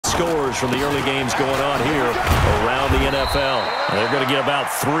scores from the early games going on here around the NFL. They're going to get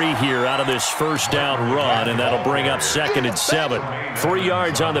about 3 here out of this first down run, and that'll bring up 2nd and 7. 3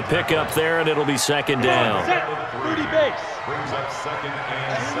 yards on the pickup there, and it'll be 2nd down. Rudy base. Brings up 2nd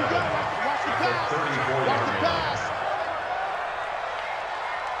and 7. At the 34-yard line.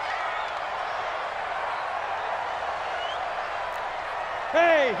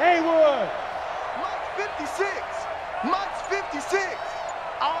 Hey, Haywood. Mike's 56. Mike's 56.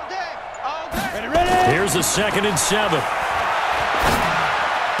 All day. All day. Ready? Here's a 2nd and 7.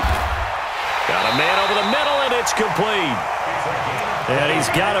 Got a man over the middle, and it's complete. And he's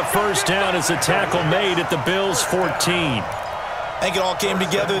got a first down as a tackle made at the Bills' 14. I think it all came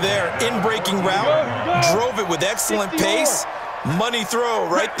together there. In-breaking route, drove it with excellent pace. Money throw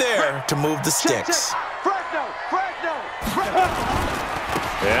right there to move the sticks. Fresno.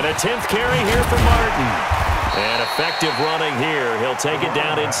 And a 10th carry here for Martin. And effective running here. He'll take it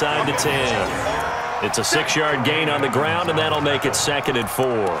down inside the 10. It's a 6-yard gain on the ground, and that'll make it 2nd and 4.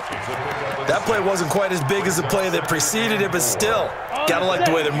 That play wasn't quite as big as the play that preceded it, but still, gotta like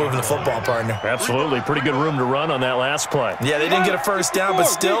the way they're moving the football, partner. Absolutely. Pretty good room to run on that last play. Yeah, they didn't get a first down, but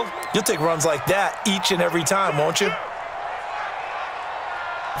still, you'll take runs like that each and every time, won't you?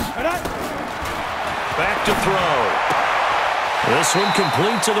 Back to throw. This one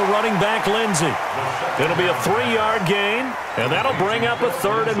complete to the running back, Lindsey. It'll be a 3-yard gain, and that'll bring up a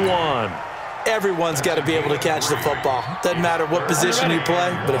 3rd and 1. Everyone's got to be able to catch the football. Doesn't matter what position you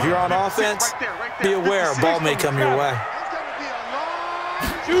play, but if you're on offense, be aware a ball may come your way.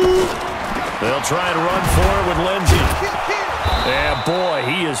 They'll try and run for it with Lindsey. And boy,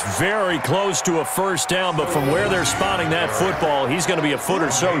 he is very close to a first down, but from where they're spotting that football, he's going to be a foot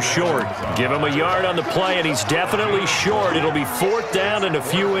or so short. Give him a yard on the play, and he's definitely short. It'll be 4th down and a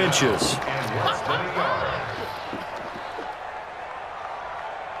few inches.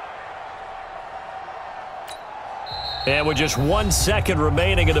 And with just 1 second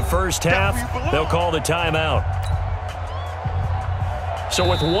remaining in the first half, they'll call the timeout. So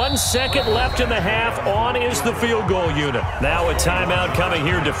with 1 second left in the half, on is the field goal unit. Now a timeout coming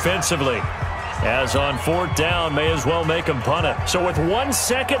here defensively. As on 4th down, may as well make them punt it. So with 1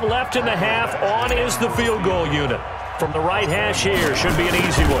 second left in the half, on is the field goal unit. From the right hash here, should be an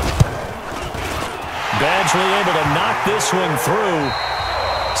easy one. Badgley able to knock this one through.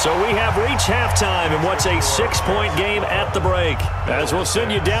 So we have reached halftime in what's a 6-point game at the break. As we'll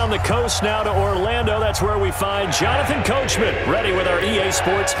send you down the coast now to Orlando, that's where we find Jonathan Coachman, ready with our EA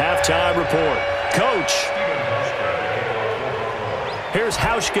Sports Halftime Report. Coach. Here's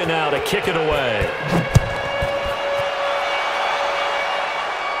Hauschka now to kick it away.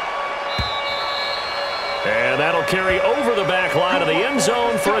 And that'll carry over the back line of the end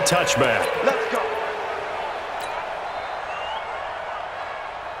zone for a touchback. Let's go.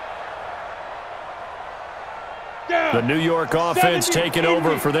 The New York offense taking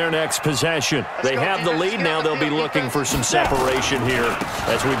over for their next possession. They have the lead now. They'll be looking for some separation here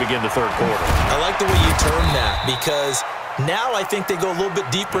as we begin the 3rd quarter. I like the way you term that because now I think they go a little bit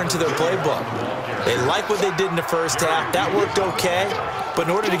deeper into their playbook. They like what they did in the first half. That worked okay. But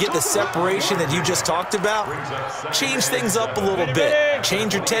in order to get the separation that you just talked about, change things up a little bit.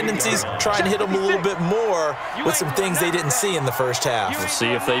 Change your tendencies. Try and hit them a little bit more with some things they didn't see in the first half. We'll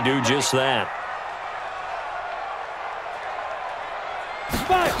see if they do just that.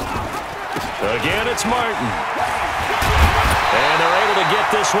 Again, it's Martin. And they're able to get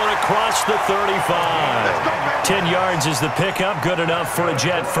this one across the 35. 10 yards is the pickup. Good enough for a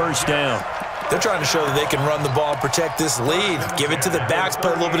Jet first down. They're trying to show that they can run the ball and protect this lead. Give it to the backs,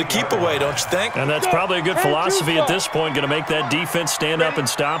 play a little bit of keep away, don't you think? And that's probably a good philosophy at this point, going to make that defense stand up and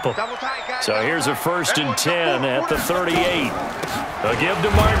stop them. So here's a 1st and 10 at the 38. A give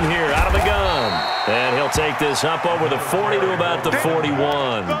to Martin here out of the gun. And he'll take this up over the 40 to about the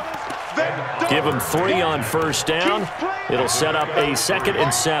 41. Give him 3 on first down. It'll set up a 2nd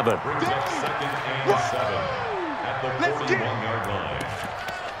and 7. At the 41-yard line.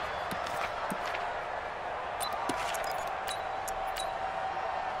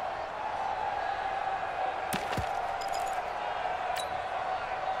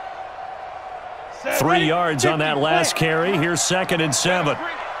 Three yards on that last carry. Here's 2nd and 7.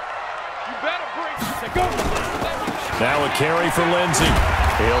 Now a carry for Lindsey.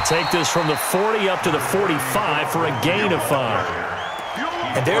 He'll take this from the 40 up to the 45 for a gain of 5.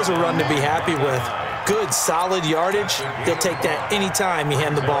 And there's a run to be happy with. Good, solid yardage. He'll take that anytime you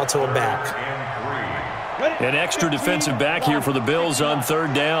hand the ball to a back. An extra defensive back here for the Bills on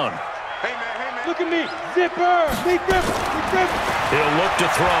 3rd down. Look at me. Zipper. He'll look to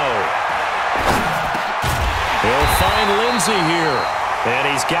throw. He'll find Lindsey here. And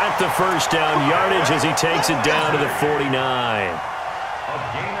he's got the first down yardage as he takes it down to the 49.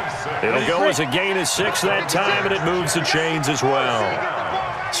 It'll go as a gain of 6 that time, and it moves the chains as well.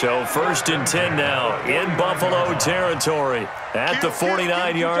 So 1st and 10 now in Buffalo territory at the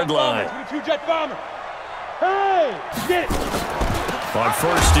 49-yard line. Hey, get it. On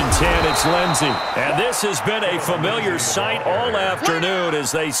 1st and 10, it's Lindsey. And this has been a familiar sight all afternoon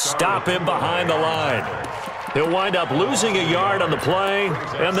as they stop him behind the line. He'll wind up losing a yard on the play,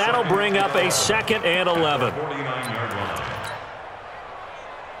 and that'll bring up a 2nd and 11.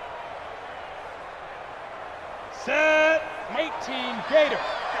 Set. 18, Gator.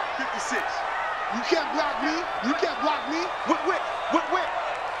 56. You can't block me. You can't block me. Whip.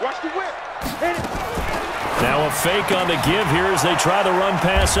 Watch the whip. Hit it. Now a fake on the give here as they try the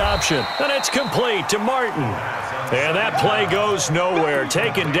run-pass option. And it's complete to Martin. And that play goes nowhere.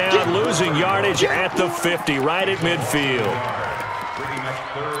 Taken down, losing yardage at the 50, right at midfield. Bringing up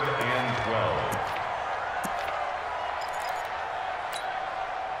 3rd and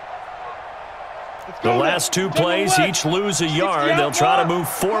 12. The last 2 plays each lose a yard. They'll try to move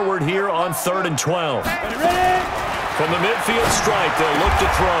forward here on 3rd and 12. From the midfield stripe, they'll look to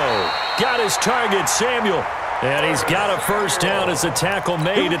throw. Got his target, Samuel. And he's got a first down as the tackle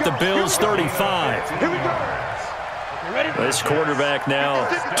made at the Bills' 35. This quarterback now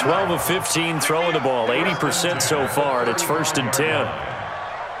 12 of 15 throwing the ball, 80% so far, and it's 1st and 10.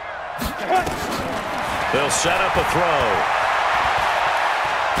 They'll set up a throw.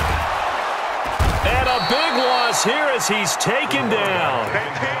 And a big loss here as he's taken down.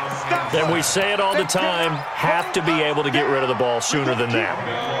 And we say it all the time, have to be able to get rid of the ball sooner than that.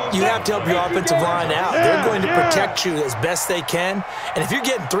 You have to help your offensive line out. They're going to protect you as best they can. And if you're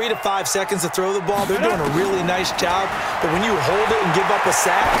getting 3 to 5 seconds to throw the ball, they're doing a really nice job. But when you hold it and give up a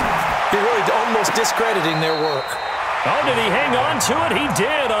sack, you're really almost discrediting their work. Oh, did he hang on to it? He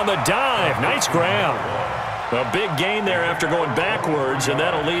did on the dive. Nice grab. A big gain there after going backwards, and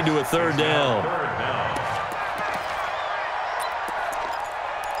that'll lead to a 3rd down.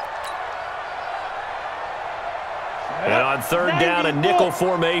 And on 3rd down, a nickel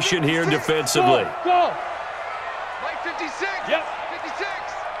formation here defensively. Go. Right 56. Yep. 56.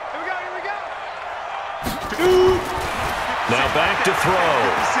 Here we go. Now back to throw.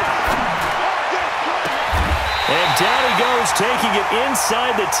 And down he goes, taking it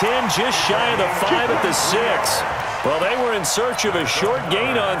inside the 10, just shy of the 5 at the 6. Well, they were in search of a short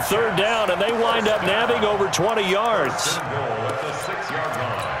gain on 3rd down, and they wind up nabbing over 20 yards.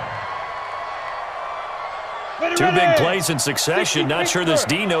 2 big plays in succession. Not sure this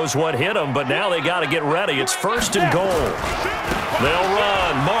D knows what hit him, but now they got to get ready. It's 1st and goal. They'll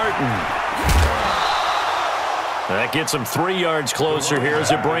run. Martin. That gets them 3 yards closer here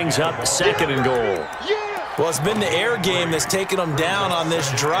as it brings up 2nd and goal. Well, it's been the air game that's taken them down on this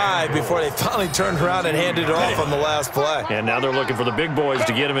drive before they finally turned around and handed it off on the last play. And now they're looking for the big boys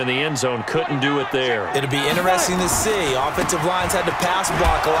to get him in the end zone. Couldn't do it there. It'll be interesting to see. Offensive lines had to pass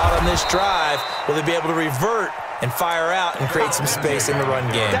block a lot on this drive. Will they be able to revert and fire out and create some space in the run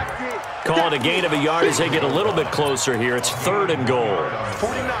game? Call it a gain of a yard as they get a little bit closer here. It's 3rd and goal.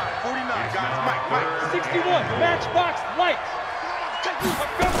 49, guys. Mike. 61, matchbox lights.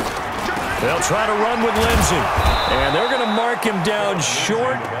 They'll try to run with Lindsey. And they're going to mark him down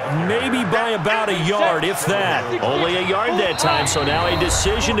short, maybe by about a yard, if that. Only a yard that time, so now a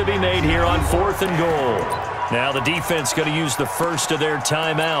decision to be made here on 4th and goal. Now the defense going to use the first of their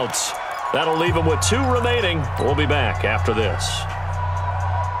timeouts. That'll leave them with 2 remaining. We'll be back after this.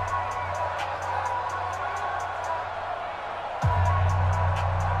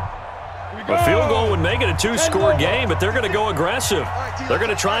 A field goal would make it a 2-score game, but they're going to go aggressive. They're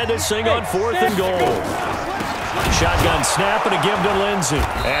going to try this thing on 4th and goal. Shotgun snap and a give to Lindsey.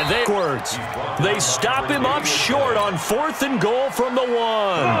 And they stop him up short on 4th and goal from the 1.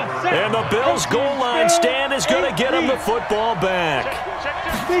 And the Bills' goal line stand is going to get him the football back.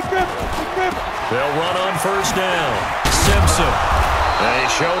 They'll run on 1st down. Simpson. They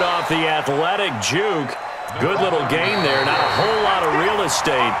showed off the athletic juke. Good little gain there. Not a whole lot of real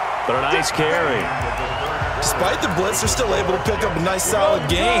estate, but a nice carry. Despite the blitz, they're still able to pick up a nice solid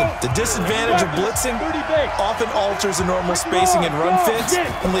gain. The disadvantage of blitzing often alters the normal spacing and run fits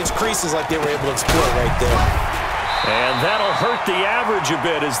and leaves creases like they were able to exploit right there. And that'll hurt the average a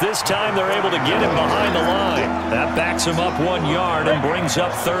bit as this time they're able to get him behind the line. That backs him up 1 yard and brings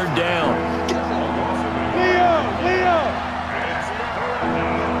up 3rd down. Leo!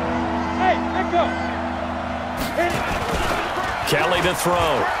 Hey, echo! Kelly to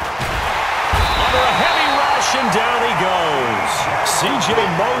throw. Under a heavy rush, rush, and down he goes. C.J.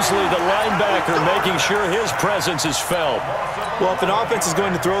 Mosley, the linebacker, making sure his presence is felt. Well, if an offense is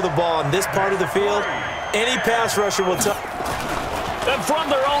going to throw the ball in this part of the field, any pass rusher will tell. And from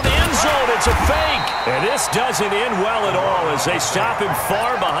their own end zone, it's a fake. And this doesn't end well at all as they stop him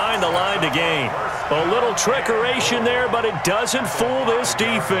far behind the line to gain. A little trickeration there, but it doesn't fool this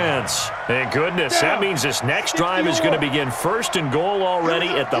defense. Thank goodness. That means this next drive is going to begin 1st and goal already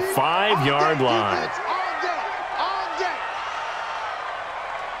at the 5-yard line.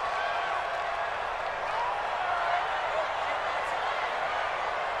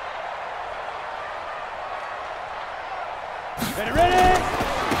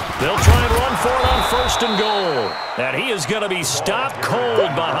 They'll try and run for it on 1st and goal. And he is going to be stopped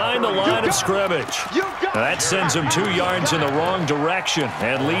cold behind the line of scrimmage. That sends him 2 yards in the wrong direction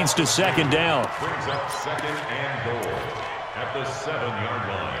and leads to 2nd down. Brings up 2nd and goal at the 7-yard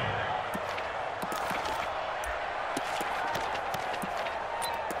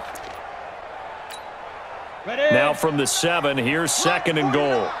line. Now from the 7, here's 2nd and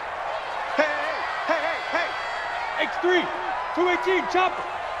goal. Hey. X3, 218, chopper.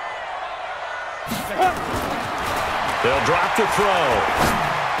 They'll drop the throw.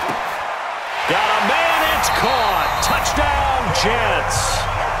 Got a man, it's caught. Touchdown, Jets.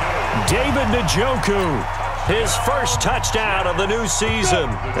 David Njoku, his first touchdown of the new season.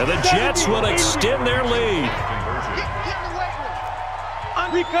 And the Jets will extend their lead.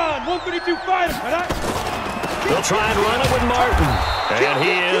 Recon, 132 fighter. They'll try and run it with Martin. And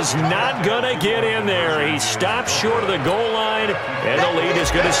he is not going to get in there. He stops short of the goal line, and the lead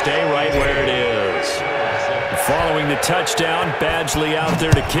is going to stay right where it is. Following the touchdown, Badgley out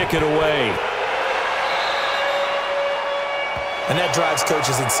there to kick it away. And that drives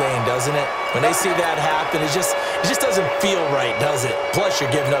coaches insane, doesn't it? When they see that happen, it just doesn't feel right, does it? Plus,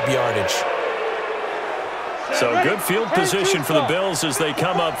 you're giving up yardage. So good field position for the Bills as they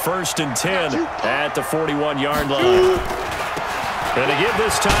come up 1st and 10 at the 41-yard line. Going to give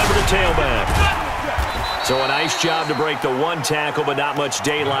this time to the tailback. So a nice job to break the 1 tackle, but not much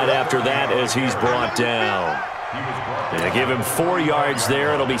daylight after that as he's brought down. They give him 4 yards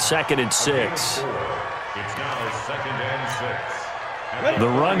there. It'll be 2nd and 6. It's now 2nd and 6. The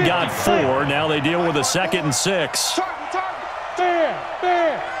run got 4. Now they deal with a 2nd and 6.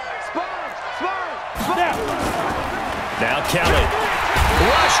 Now Kelly.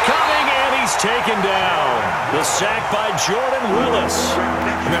 Rush coming, and he's taken down. The sack by Jordan Willis.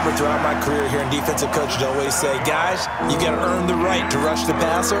 Remember, throughout my career here in defensive coaches always say, guys, you got to earn the right to rush the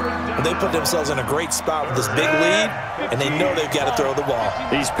passer. Well, they put themselves in a great spot with this big lead, and they know they've got to throw the ball.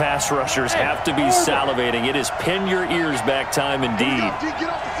 These pass rushers have to be salivating. It is pin your ears back time indeed.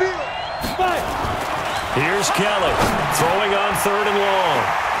 Here's Kelly throwing on 3rd and long.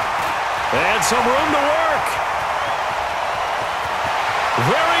 And some room to work.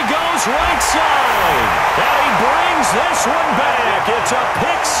 There he goes, right side. And he brings this one back. It's a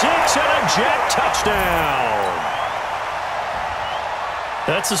pick 6 and a Jet touchdown.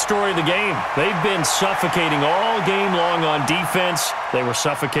 That's the story of the game. They've been suffocating all game long on defense. They were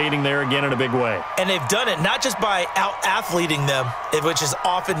suffocating there again in a big way. And they've done it not just by out-athleting them, which is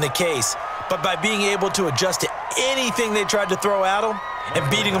often the case, but by being able to adjust to anything they tried to throw at them and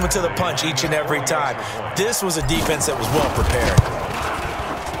beating them into the punch each and every time. This was a defense that was well prepared.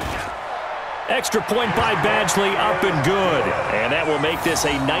 Extra point by Badgley, up and good. And that will make this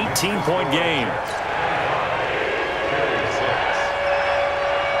a 19-point game.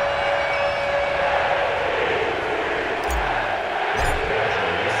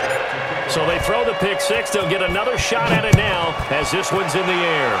 So they throw the pick 6. They'll get another shot at it now as this one's in the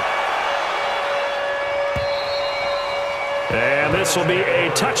air. And this will be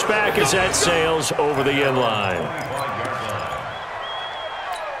a touchback as that sails over the end line.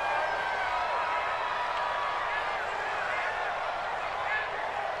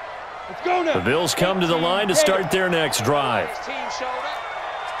 The Bills come to the line to start their next drive.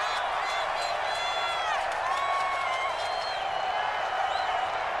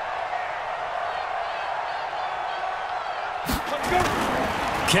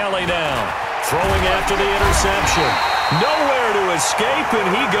 Kelly now, throwing after the interception. Nowhere to escape, and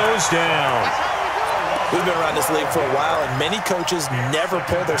he goes down. We've been around this league for a while, and many coaches never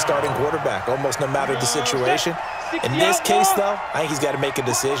pull their starting quarterback, almost no matter the situation. In this case, though, I think he's got to make a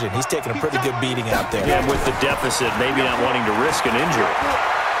decision. He's taking a pretty good beating out there. Yeah, with the deficit, maybe not wanting to risk an injury.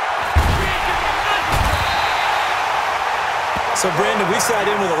 So, Brandon, we sat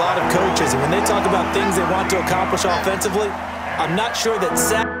in with a lot of coaches, and when they talk about things they want to accomplish offensively, I'm not sure that